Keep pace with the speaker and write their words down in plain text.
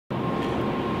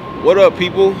What up,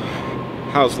 people?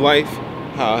 How's life?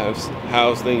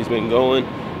 How's things been going?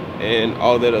 And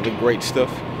all that other great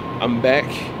stuff. I'm back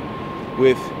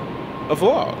with a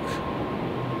vlog.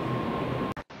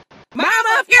 Mama,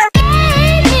 if you're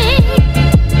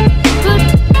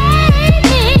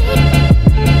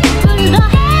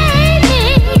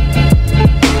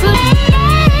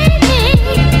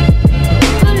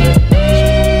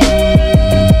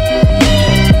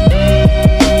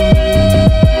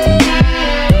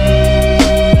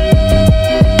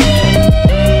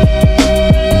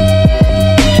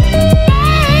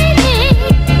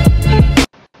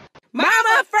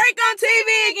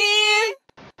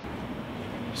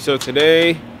So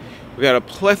today we got a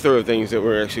plethora of things that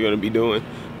we're actually going to be doing,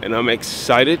 and I'm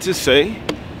excited to say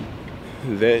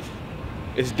that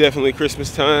it's definitely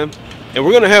Christmas time and we're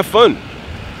going to have fun.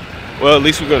 Well, at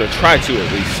least we're going to try to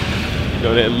We're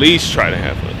going to at least try to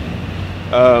have fun.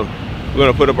 We're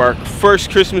going to put up our first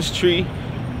Christmas tree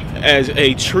as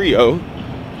a trio,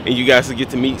 and you guys will get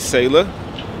to meet Sayla.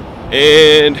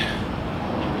 And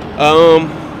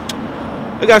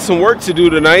I got some work to do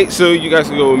tonight, so you guys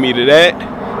can go with me to that.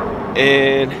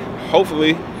 And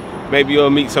hopefully maybe you'll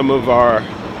meet some of our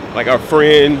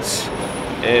friends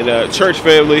and church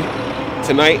family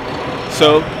tonight,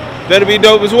 so that'll be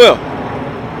dope as well.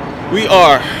 We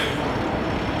are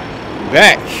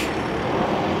back.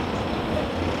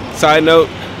 Side note,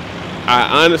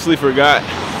 I honestly forgot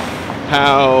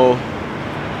how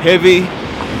heavy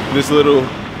this little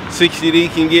 60D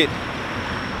can get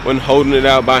when holding it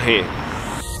out by hand.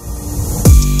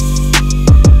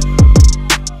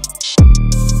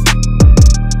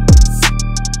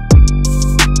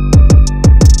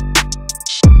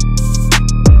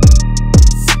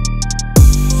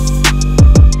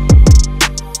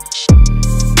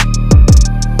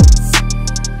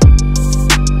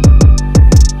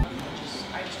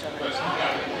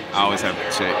 I always have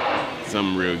to check. So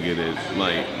I'm real good at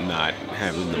not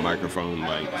having the microphone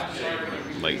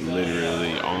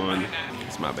literally on.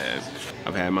 It's my bad.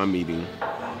 I've had my meeting.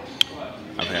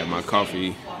 I've had my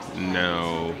coffee.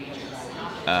 Now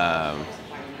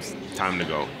it's time to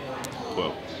go.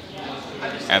 Well,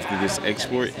 after this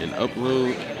export and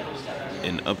upload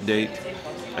and update,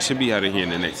 I should be out of here in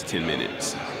the next 10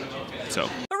 minutes. So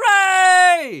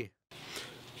hooray!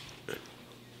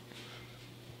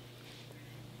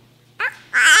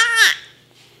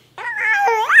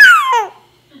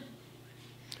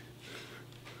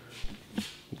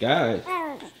 guys,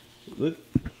 look.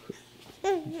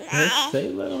 That's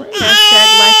Sayla Ray. Hashtag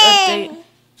life update.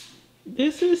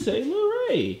 This is Sayla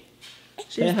Ray.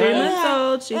 She's 3 months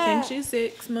old. She thinks she's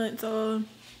 6 months old.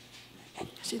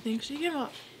 She thinks she can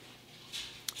walk.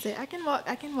 Say, I can walk,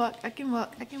 I can walk, I can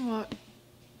walk, I can walk.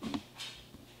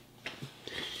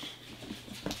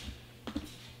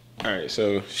 Alright,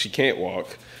 so she can't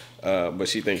walk, but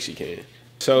she thinks she can.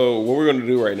 So what we're going to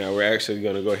do right now, we're actually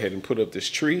going to go ahead and put up this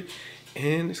tree,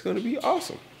 and it's going to be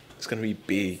awesome. It's going to be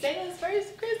big. Sayla's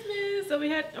first Christmas. So we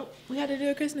had to do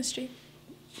a Christmas tree.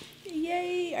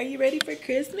 Yay. Are you ready for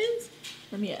Christmas?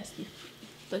 Let me ask you.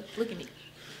 Look at me.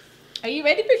 Are you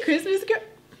ready for Christmas, girl?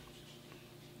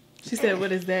 She said,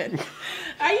 what is that?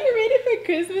 Are you ready for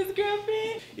Christmas,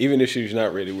 girlfriend? Even if she's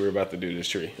not ready, we're about to do this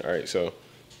tree. Alright, so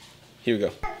here we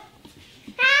go.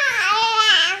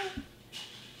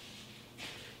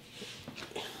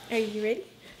 Are you ready?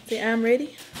 Say, I'm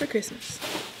ready for Christmas.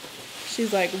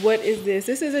 She's like, what is this?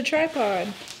 This is a tripod.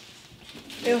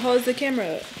 It holds the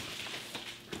camera up.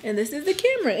 And this is the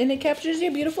camera, and it captures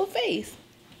your beautiful face.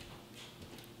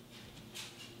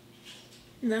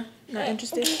 No, not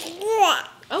interested?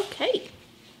 Okay.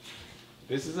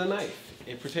 This is a knife.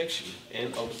 It protects you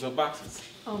and opens up boxes.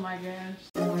 Oh my gosh.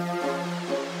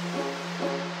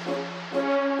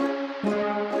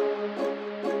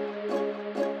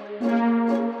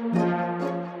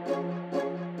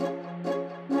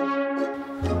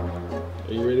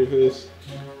 Are you ready for this?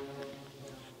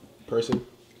 Person?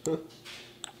 Huh?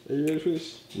 Are you ready for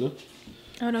this? No?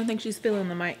 I don't think she's feeling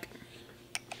the mic.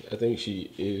 I think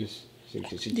she is. Do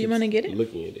you want to get it?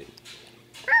 Looking at it.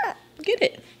 Get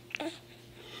it.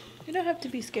 You don't have to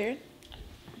be scared.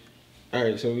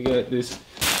 Alright, so we got this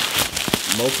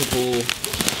multiple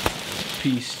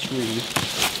piece tree.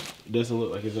 It doesn't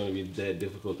look like it's going to be that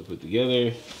difficult to put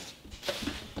together.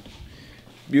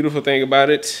 Beautiful thing about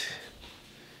it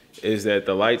is that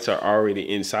the lights are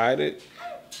already inside it.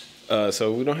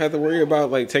 So we don't have to worry about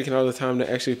taking all the time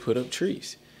to actually put up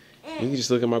trees. You can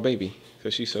just look at my baby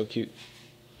because she's so cute.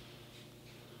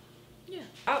 Yeah.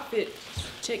 Outfit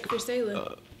check for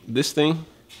Sayla. This thing,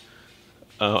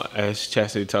 as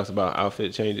Chastity talks about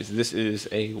outfit changes, this is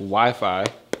a Wi-Fi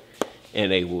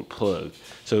and a wood plug.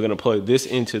 So we're gonna plug this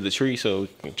into the tree so we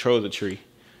can control the tree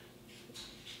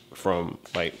from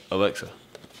like Alexa.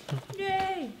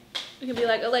 Yay! We can be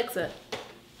like, Alexa,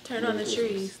 turn on the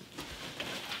trees.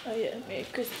 Oh yeah, Merry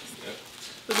Christmas. Yep.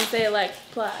 We can say it like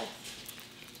Plies.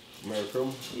 Merry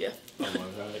Christmas? Yeah. Oh my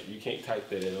God, you can't type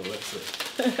that in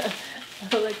Alexa.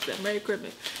 Alexa, Merry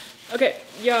Christmas. Okay,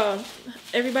 y'all,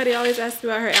 everybody always asks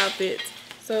about her outfits.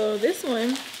 So this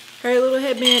one, her little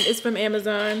headband is from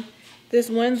Amazon. This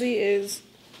onesie is,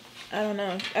 I don't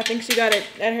know, I think she got it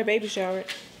at her baby shower.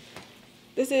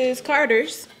 This is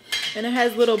Carter's, and it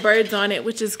has little birds on it,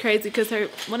 which is crazy because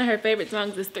one of her favorite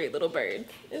songs is 3 Little Birds.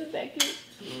 Isn't that cute?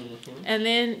 Mm-hmm. And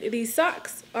then these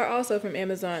socks are also from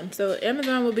Amazon. So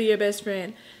Amazon will be your best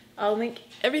friend. I'll link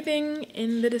everything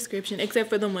in the description except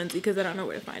for the onesie because I don't know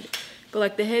where to find it. But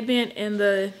like the headband and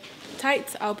the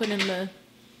tights, I'll put in the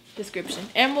description.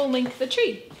 And we'll link the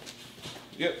tree.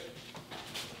 Yep.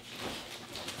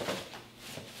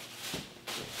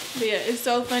 But yeah, it's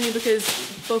so funny because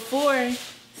before,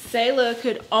 Sayla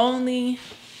could only,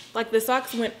 like the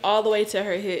socks went all the way to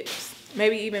her hips.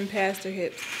 Maybe even past her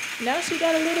hips. Now she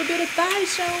got a little bit of thigh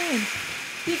showing.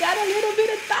 She got a little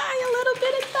bit of thigh, a little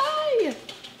bit of thigh.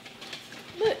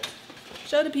 Look,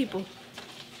 show the people.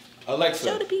 Alexa,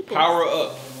 show the people. Power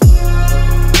up.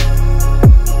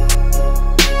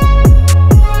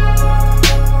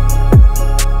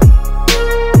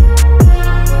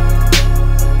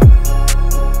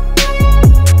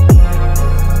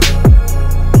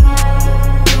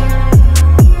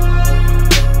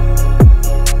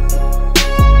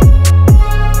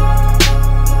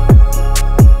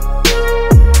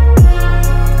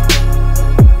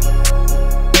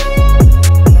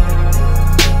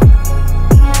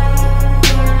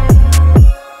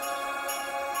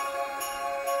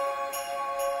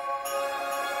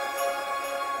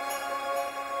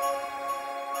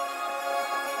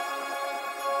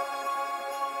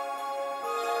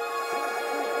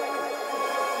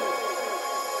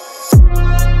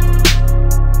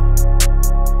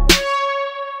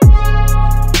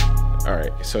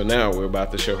 So now we're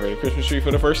about to show her the Christmas tree for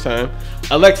the first time.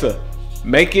 Alexa,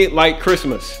 make it like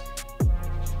Christmas.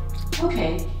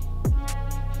 Okay.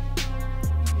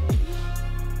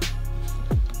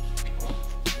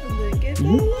 Look at the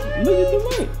light. Look at the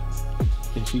light.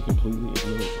 And she completely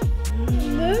ignored it.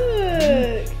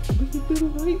 Look. Look at the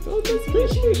lights on the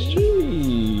Christmas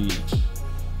tree.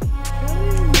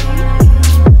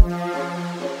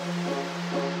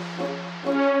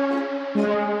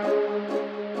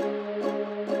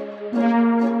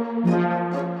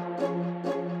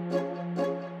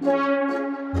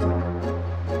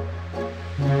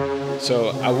 So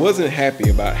I wasn't happy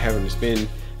about having to spend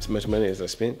as much money as I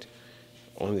spent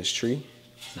on this tree.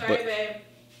 Sorry, babe.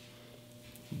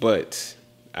 But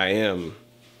I am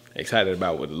excited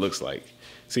about what it looks like.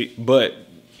 See, but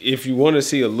if you want to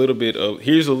see a little bit of,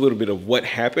 here's a little bit of what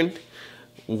happened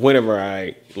whenever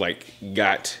I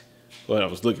got when I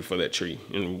was looking for that tree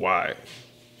and why,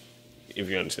 if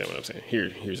you understand what I'm saying.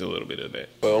 Here's a little bit of that.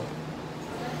 Well,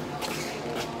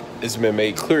 it's been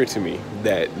made clear to me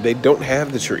that they don't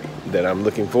have the tree that I'm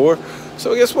looking for.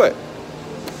 So guess what?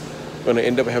 I'm gonna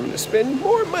end up having to spend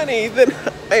more money than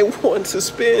I want to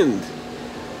spend.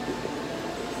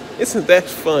 Isn't that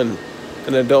fun?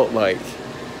 An adult like,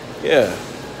 yeah.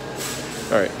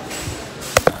 All right.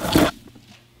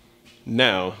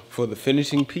 Now for the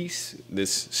finishing piece,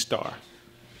 this star.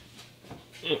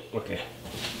 Okay.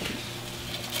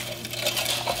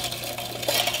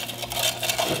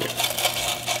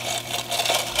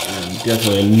 I'm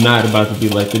definitely not about to be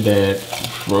like the dad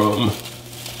from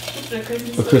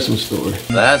A Christmas Story.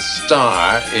 That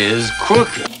star is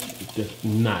crooked. Just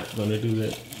not gonna do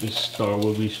that. This star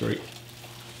will be straight.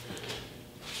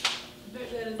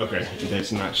 Okay,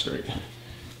 that's not straight.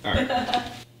 All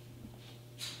right.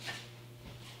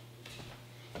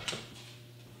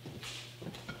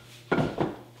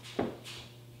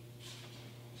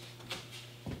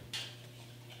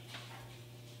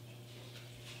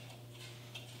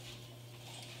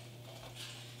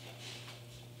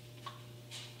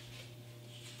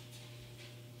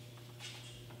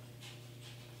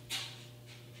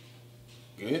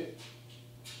 Good?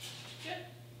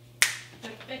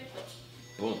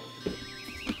 Boom.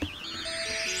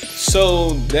 So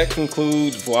that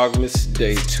concludes Vlogmas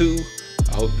Day 2.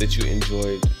 I hope that you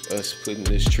enjoyed us putting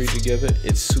this tree together.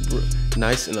 It's super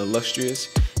nice and illustrious.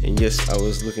 And yes, I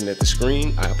was looking at the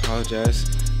screen. I apologize.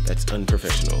 That's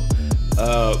unprofessional.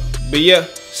 But yeah,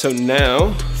 so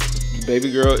now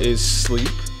baby girl is asleep.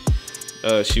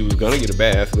 She was gonna get a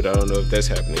bath, but I don't know if that's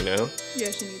happening now.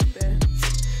 Yeah, she needs a bath.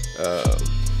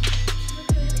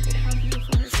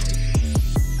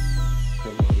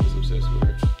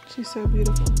 so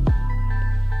beautiful.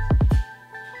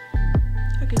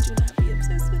 How could you not be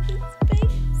obsessed with his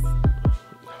face?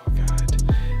 Oh God.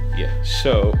 Yeah.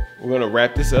 So we're gonna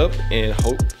wrap this up and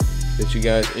hope that you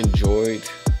guys enjoyed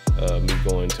me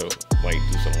going to like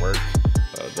do some work,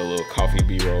 the little coffee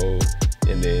B-roll,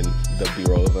 and then the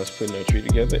B-roll of us putting our tree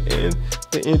together, and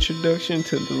the introduction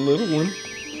to the little one.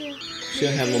 Yeah.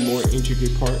 She'll have a more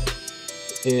intricate part.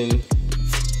 And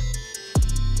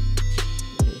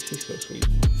she's so sweet.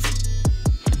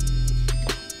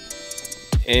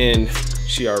 And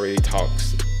she already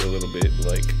talks a little bit,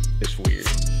 like it's weird.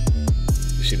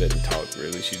 She doesn't talk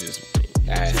really. She just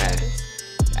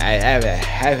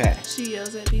She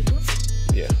yells at people.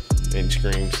 yeah, and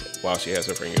screams while she has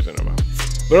her fingers in her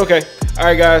mouth. But okay, all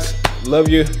right, guys, love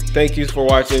you. Thank you for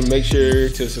watching. Make sure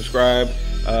to subscribe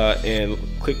and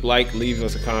click like, leave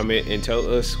us a comment, and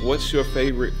tell us what's your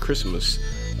favorite Christmas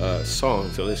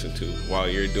song to listen to while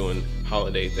you're doing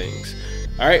holiday things.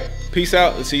 All right, peace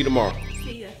out, and see you tomorrow.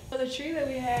 See ya. So the tree that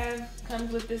we have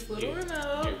comes with this little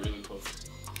remote.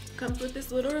 Comes with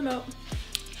this little remote.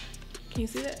 Can you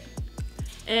see that?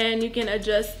 And you can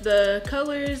adjust the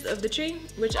colors of the tree,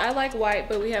 which I like white,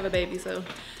 but we have a baby, so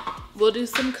we'll do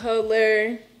some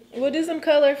color. We'll do some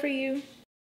color for you.